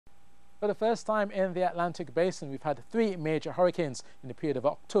For the first time in the Atlantic Basin, we've had 3 major hurricanes in the period of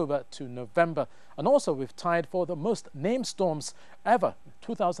October to November. And also we've tied for the most named storms ever.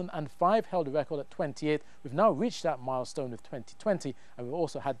 2005 held a record at 28. We've now reached that milestone with 2020, and we've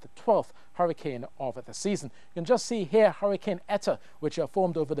also had the 12th hurricane of the season. You can just see here Hurricane Eta, which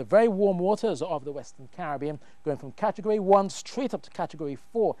formed over the very warm waters of the Western Caribbean, going from Category 1 straight up to Category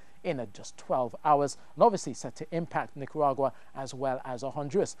 4 in just 12 hours, and obviously set to impact Nicaragua as well as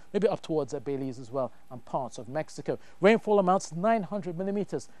Honduras, maybe up towards Belize as well, and parts of Mexico. Rainfall amounts 900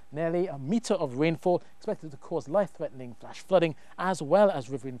 millimeters, nearly a meter of rainfall, expected to cause life-threatening flash flooding as well as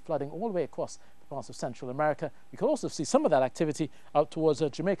riverine flooding all the way across parts of Central America. You can also see some of that activity out towards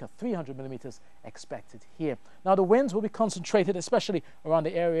Jamaica, 300 millimeters expected here. Now the winds will be concentrated especially around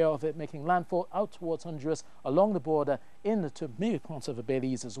the area of it making landfall out towards Honduras, along the border into maybe parts of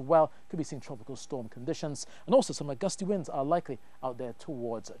Belize as well. Could be seeing tropical storm conditions, and also some gusty winds are likely out there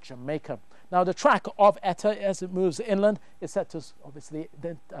towards Jamaica. Now the track of Eta as it moves inland is set to obviously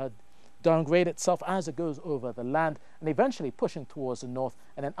downgrade itself as it goes over the land, and eventually pushing towards the north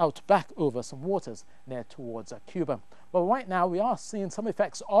and then out back over some waters near towards Cuba. But right now we are seeing some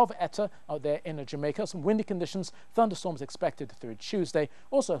effects of Eta out there in Jamaica. Some windy conditions, thunderstorms expected through Tuesday,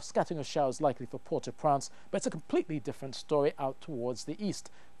 also scattering of showers likely for Port-au-Prince, but it's a completely different story out towards the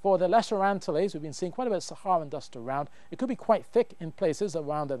east. For the Lesser Antilles, we've been seeing quite a bit of Saharan dust around. It could be quite thick in places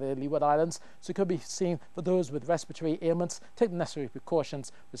around the Leeward Islands, so it could be seen for those with respiratory ailments. Take the necessary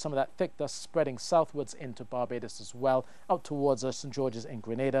precautions with some of that thick dust spreading southwards into Barbados as well, out towards St. George's in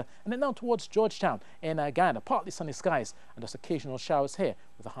Grenada, and then down towards Georgetown in Guyana. Partly sunny skies and just occasional showers here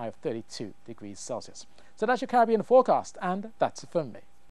with a high of 32 degrees Celsius. So that's your Caribbean forecast, and that's it from me.